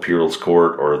federal appeals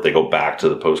court or they go back to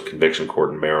the post-conviction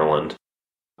court in Maryland.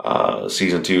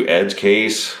 Season 2, Ed's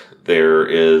case, there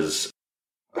is,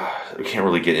 we can't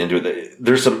really get into it.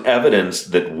 There's some evidence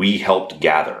that we helped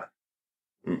gather.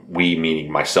 We,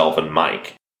 meaning myself and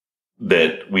Mike,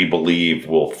 that we believe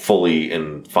will fully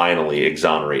and finally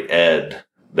exonerate Ed,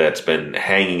 that's been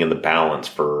hanging in the balance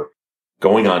for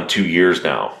going on 2 years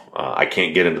now. I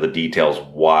can't get into the details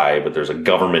why, but there's a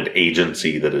government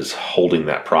agency that is holding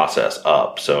that process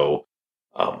up. So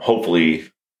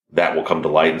hopefully that will come to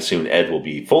light, and soon Ed will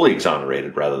be fully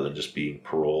exonerated rather than just being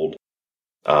paroled.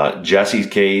 Jesse's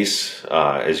case,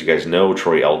 as you guys know,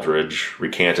 Troy Eldridge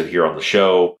recanted here on the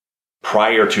show.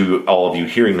 Prior to all of you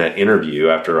hearing that interview,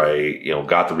 after I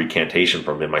got the recantation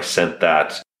from him, I sent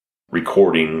that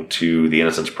recording to the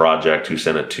Innocence Project, who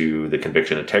sent it to the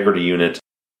Conviction Integrity Unit.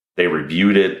 They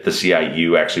reviewed it. The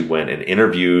CIU actually went and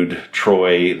interviewed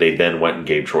Troy. They then went and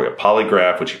gave Troy a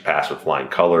polygraph, which he passed with flying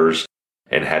colors,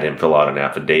 and had him fill out an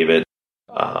affidavit.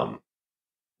 But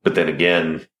then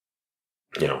again,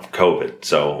 COVID.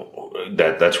 So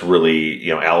that's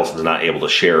really, Allison's not able to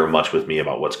share much with me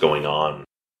about what's going on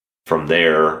from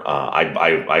there.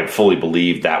 I fully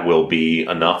believe that will be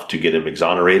enough to get him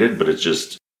exonerated, but it's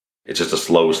just a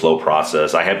slow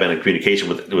process. I have been in communication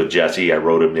with Jesse. I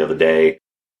wrote him the other day,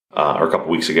 or a couple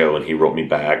weeks ago, and he wrote me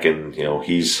back, and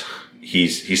he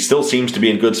still seems to be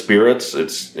in good spirits.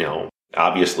 It's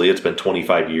obviously it's been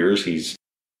 25 years. He's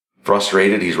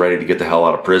frustrated. He's ready to get the hell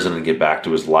out of prison and get back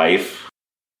to his life,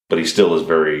 but he still is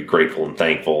very grateful and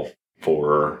thankful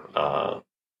for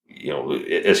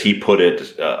as he put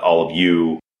it, all of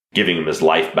you giving him his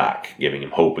life back, giving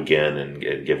him hope again,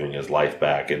 and giving his life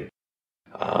back. And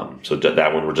so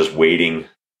that one, we're just waiting.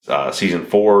 Season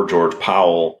 4, George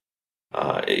Powell,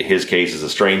 His case is a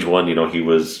strange one.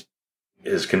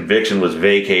 His conviction was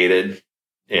vacated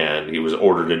and he was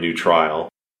ordered a new trial.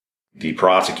 The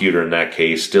prosecutor in that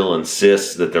case still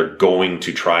insists that they're going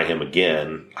to try him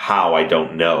again. How, I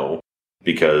don't know,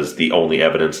 because the only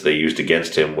evidence they used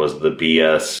against him was the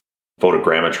BS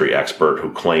photogrammetry expert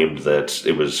who claimed that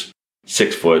it was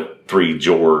 6'3"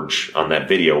 George on that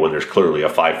video when there's clearly a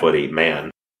 5'8" man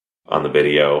on the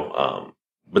video.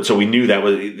 But so we knew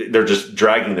they're just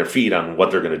dragging their feet on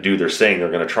what they're going to do. They're saying they're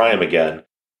going to try him again,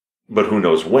 but who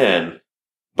knows when.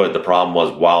 But the problem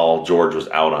was while George was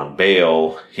out on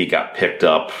bail, he got picked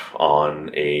up for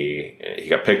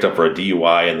a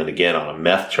DUI and then again on a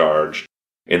meth charge,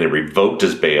 and they revoked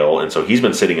his bail. And so he's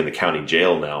been sitting in the county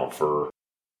jail now for,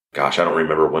 gosh, I don't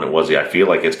remember when it was. I feel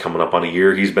like it's coming up on a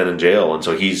year he's been in jail. And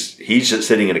so he's just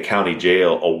sitting in a county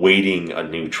jail awaiting a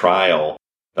new trial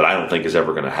that I don't think is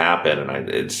ever going to happen. And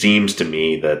it seems to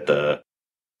me that the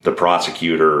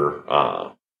prosecutor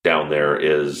down there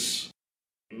is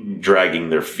dragging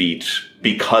their feet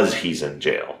because he's in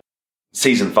jail.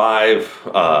 Season 5,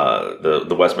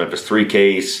 the West Memphis 3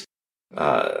 case,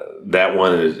 that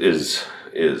one is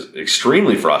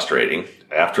extremely frustrating.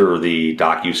 After the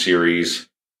docuseries,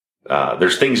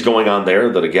 there's things going on there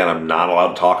that, again, I'm not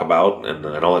allowed to talk about, and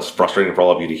I know it's frustrating for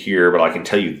all of you to hear, but I can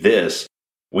tell you this.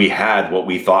 We had what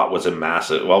we thought was it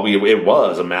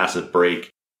was a massive break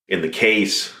in the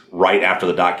case right after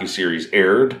the docuseries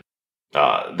aired.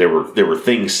 There were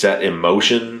things set in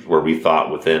motion where we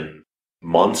thought within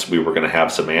months we were going to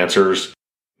have some answers,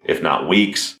 if not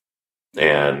weeks.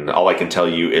 And all I can tell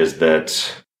you is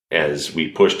that as we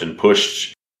pushed and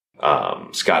pushed,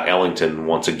 Scott Ellington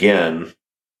once again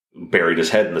buried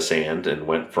his head in the sand and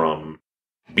went from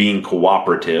being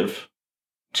cooperative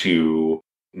to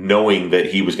knowing that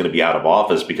he was going to be out of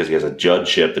office because he has a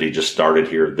judgeship that he just started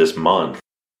here this month.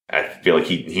 I feel like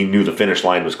he knew the finish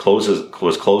line was close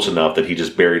enough that he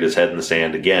just buried his head in the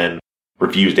sand again,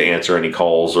 refused to answer any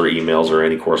calls or emails or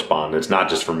any correspondence, not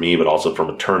just from me, but also from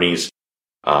attorneys,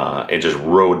 and just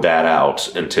rode that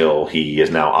out until he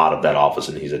is now out of that office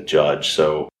and he's a judge.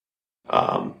 So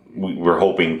we're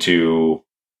hoping to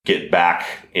get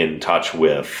back in touch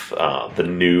with the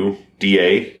new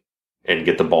DA and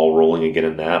get the ball rolling again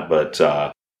in that. But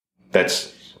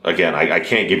that's, again, I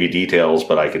can't give you details,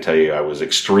 but I can tell you I was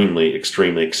extremely,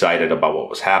 extremely excited about what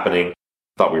was happening.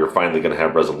 Thought we were finally going to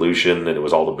have resolution, and it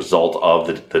was all the result of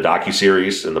the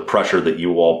docuseries and the pressure that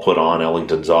you all put on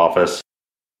Ellington's office.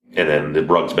 And then the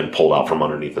rug's been pulled out from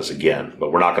underneath us again.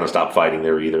 But we're not going to stop fighting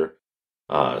there either.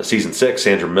 Season 6,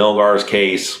 Sandra Milgar's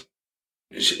case.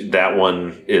 That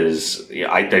one is,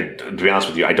 to be honest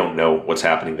with you, I don't know what's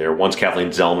happening there. Once Kathleen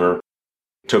Zellner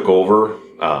took over,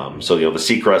 so the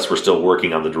Seacrest were still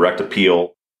working on the direct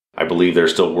appeal. I believe they're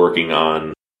still working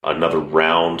on another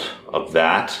round of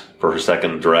that for her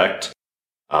second direct.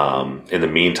 In the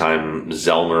meantime,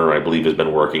 Zellner, I believe, has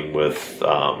been working with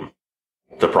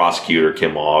the prosecutor,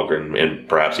 Kim Ogg, and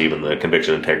perhaps even the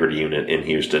Conviction Integrity Unit in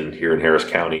Houston, here in Harris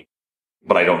County.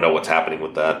 But I don't know what's happening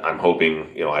with that. I'm hoping,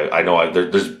 I know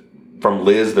there's from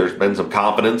Liz, there's been some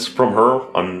confidence from her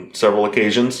on several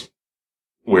occasions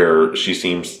where she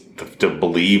seems to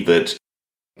believe that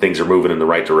things are moving in the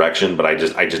right direction, but I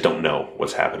just don't know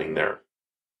what's happening there.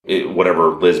 Whatever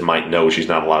Liz might know, she's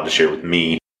not allowed to share with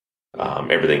me.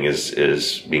 Everything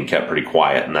is being kept pretty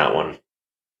quiet in that one.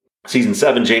 Season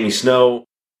 7, Jamie Snow.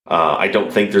 I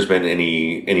don't think there's been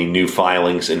any new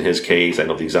filings in his case. I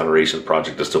know the Exoneration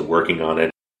Project is still working on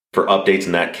it. For updates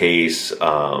in that case,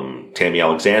 Tammy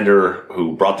Alexander,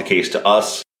 who brought the case to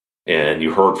us, and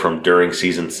you heard from during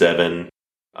Season 7,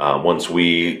 once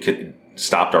we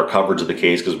stopped our coverage of the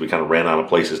case because we kind of ran out of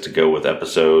places to go with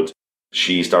episodes,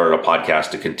 she started a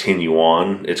podcast to continue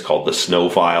on. It's called The Snow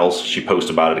Files. She posts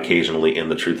about it occasionally in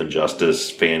the Truth and Justice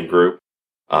fan group.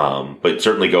 But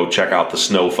certainly go check out The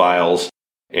Snow Files.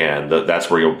 And that's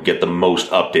where you'll get the most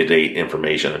up-to-date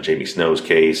information on Jamie Snow's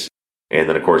case. And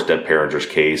then, of course, Deb Perringer's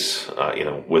case,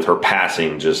 with her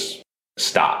passing, just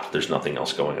stopped. There's nothing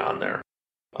else going on there.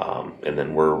 And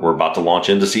then we're about to launch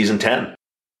into Season 10.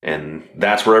 And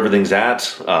that's where everything's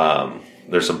at.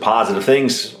 There's some positive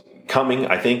things coming,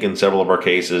 I think, in several of our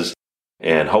cases.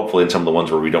 And hopefully in some of the ones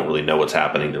where we don't really know what's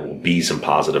happening, there will be some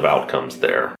positive outcomes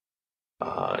there.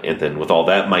 And then with all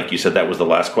that, Mike, you said that was the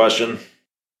last question?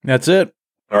 That's it.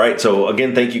 All right. So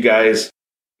again, thank you guys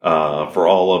for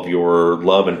all of your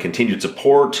love and continued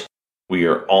support. We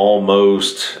are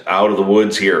almost out of the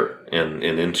woods here and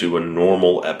into a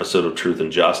normal episode of Truth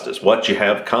and Justice. What you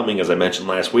have coming, as I mentioned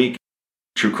last week,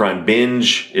 True Crime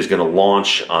Binge is going to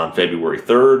launch on February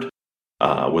 3rd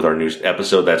with our new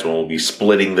episode. That's when we'll be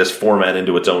splitting this format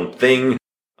into its own thing.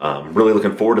 Really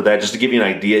looking forward to that. Just to give you an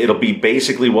idea, it'll be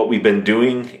basically what we've been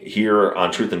doing here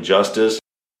on Truth and Justice,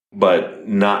 but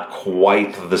not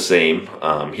quite the same.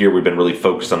 Here we've been really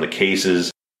focused on the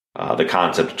cases. The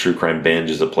concept of True Crime Binge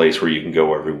is a place where you can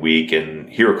go every week and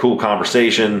hear a cool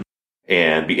conversation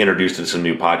and be introduced to some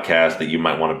new podcasts that you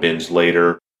might want to binge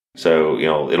later. So,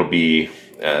 it'll be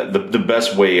the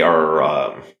best way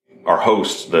our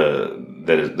host,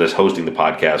 that's hosting the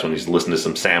podcast, when he's listened to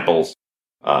some samples,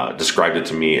 described it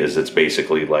to me as it's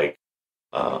basically like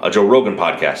a Joe Rogan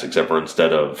podcast, except for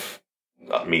instead of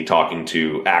me talking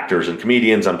to actors and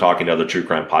comedians, I'm talking to other true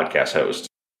crime podcast hosts.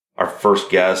 Our first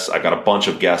guest, I got a bunch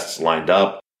of guests lined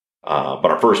up, but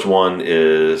our first one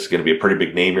is going to be a pretty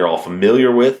big name you're all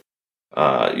familiar with.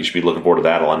 You should be looking forward to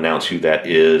that. I'll announce who that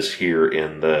is here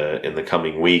in the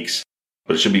coming weeks,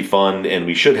 but it should be fun. And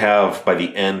we should have by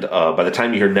the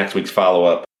time you hear next week's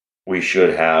follow-up, we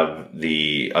should have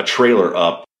a trailer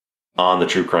up on the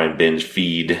True Crime Binge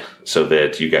feed so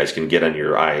that you guys can get on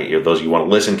those of you who want to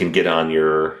listen can get on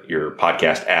your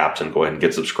podcast apps and go ahead and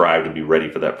get subscribed and be ready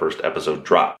for that first episode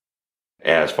drop.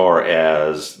 As far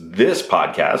as this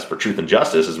podcast for Truth and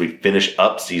Justice, as we finish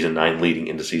up season 9 leading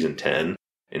into season 10,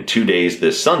 in 2 days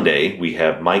this Sunday, we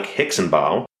have Mike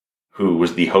Hixenbaugh, who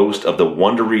was the host of the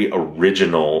Wondery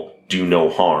original Do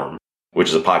No Harm, which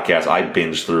is a podcast I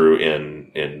binged through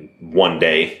in one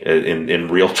day, in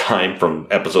real time, from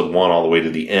episode 1 all the way to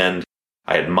the end.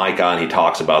 I had Mike on. He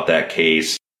talks about that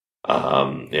case,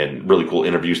 and really cool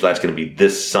interviews. So that's going to be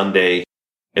this Sunday.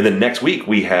 And then next week,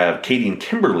 we have Katie and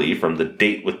Kimberly from the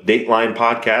Date with Dateline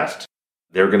podcast.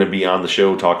 They're going to be on the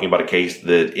show talking about a case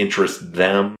that interests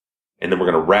them. And then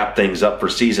we're going to wrap things up for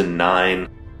season 9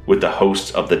 with the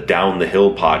hosts of the Down the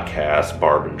Hill podcast,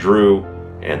 Barb and Drew.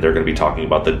 And they're going to be talking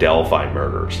about the Delphi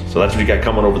murders. So that's what you got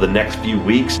coming over the next few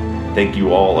weeks. Thank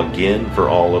you all again for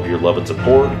all of your love and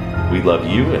support. We love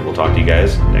you, and we'll talk to you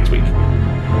guys next week.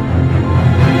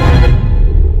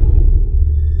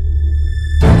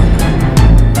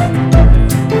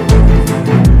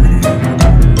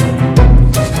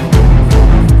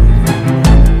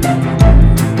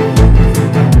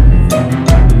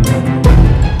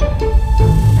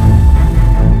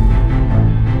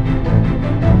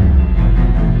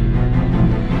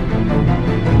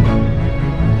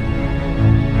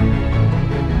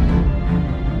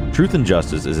 Truth and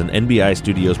Justice is an NBI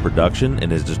Studios production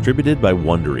and is distributed by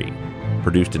Wondery.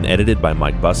 Produced and edited by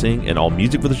Mike Bussing, and all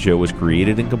music for the show was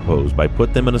created and composed by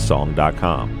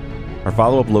PutThemInASong.com. Our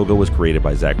follow-up logo was created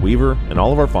by Zach Weaver, and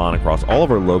all of our font across all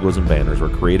of our logos and banners were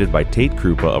created by Tate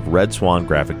Krupa of Red Swan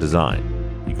Graphic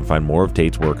Design. You can find more of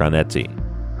Tate's work on Etsy.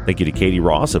 Thank you to Katie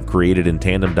Ross of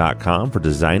CreatedInTandem.com for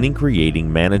designing,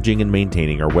 creating, managing, and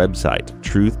maintaining our website,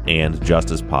 Truth and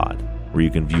Justice Pod, where you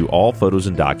can view all photos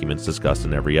and documents discussed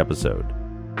in every episode.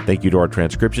 Thank you to our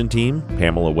transcription team,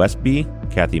 Pamela Westby,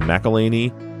 Kathy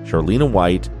McElhaney, Charlena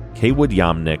White, Kaywood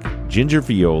Yamnick, Ginger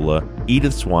Fiola,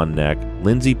 Edith Swanneck,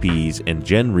 Lindsay Pease, and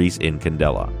Jen Reese in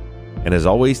Candela. And as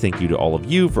always, thank you to all of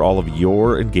you for all of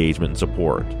your engagement and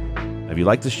support. If you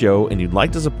like the show and you'd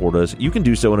like to support us, you can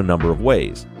do so in a number of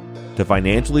ways. To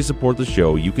financially support the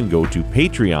show, you can go to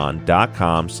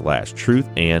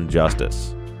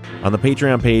patreon.com/truthandjustice. On the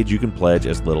Patreon page, you can pledge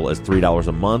as little as $3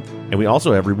 a month, and we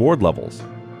also have reward levels.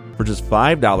 For just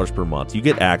 $5 per month, you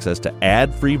get access to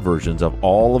ad-free versions of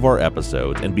all of our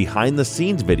episodes and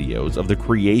behind-the-scenes videos of the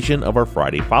creation of our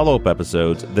Friday follow-up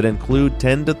episodes that include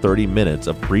 10 to 30 minutes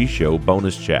of pre-show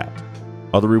bonus chat.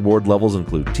 Other reward levels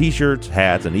include t-shirts,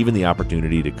 hats, and even the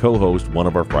opportunity to co-host one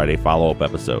of our Friday follow-up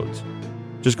episodes.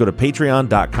 Just go to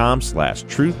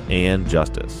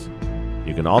patreon.com/truthandjustice.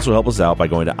 You can also help us out by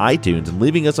going to iTunes and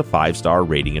leaving us a 5-star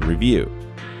rating and review.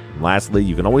 And lastly,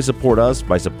 you can always support us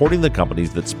by supporting the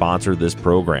companies that sponsor this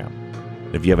program.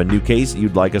 If you have a new case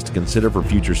you'd like us to consider for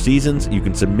future seasons, you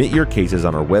can submit your cases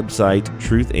on our website,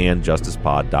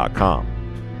 truthandjusticepod.com.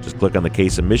 Just click on the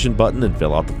case submission button and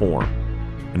fill out the form.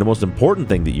 And the most important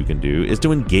thing that you can do is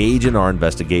to engage in our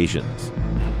investigations.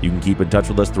 You can keep in touch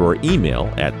with us through our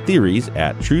email at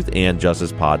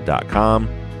theories@truthandjusticepod.com.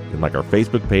 You can like our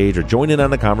Facebook page or join in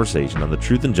on the conversation on the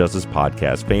Truth and Justice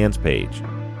Podcast fans page.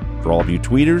 For all of you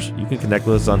tweeters, you can connect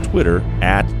with us on Twitter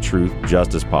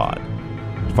 @TruthJusticePod.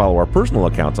 To follow our personal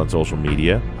accounts on social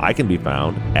media, I can be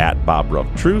found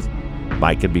 @BobRuffTruth.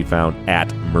 Mike can be found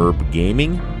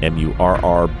 @MurbGaming,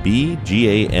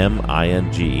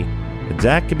 MURRBGAMING. And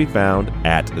Zach can be found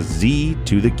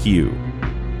 @Z2TheQ.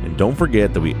 And don't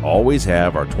forget that we always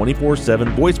have our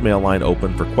 24/7 voicemail line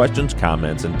open for questions,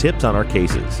 comments, and tips on our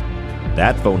cases.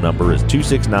 That phone number is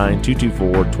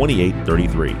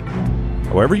 269-224-2833.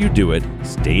 However you do it,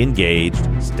 stay engaged,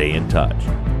 stay in touch.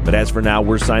 But as for now,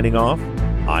 we're signing off.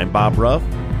 I'm Bob Ruff.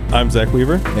 I'm Zach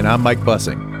Weaver. And I'm Mike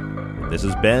Bussing. And this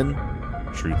has been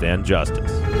Truth and Justice.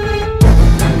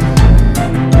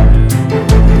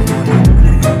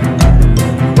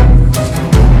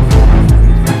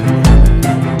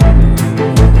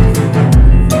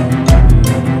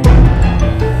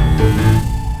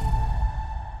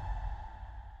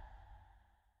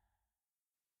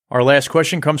 Our last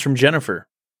question comes from Jennifer.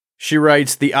 She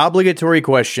writes, the obligatory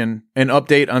question, an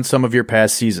update on some of your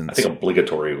past seasons. I think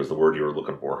obligatory was the word you were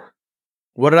looking for.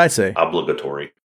 What did I say? Obligatory.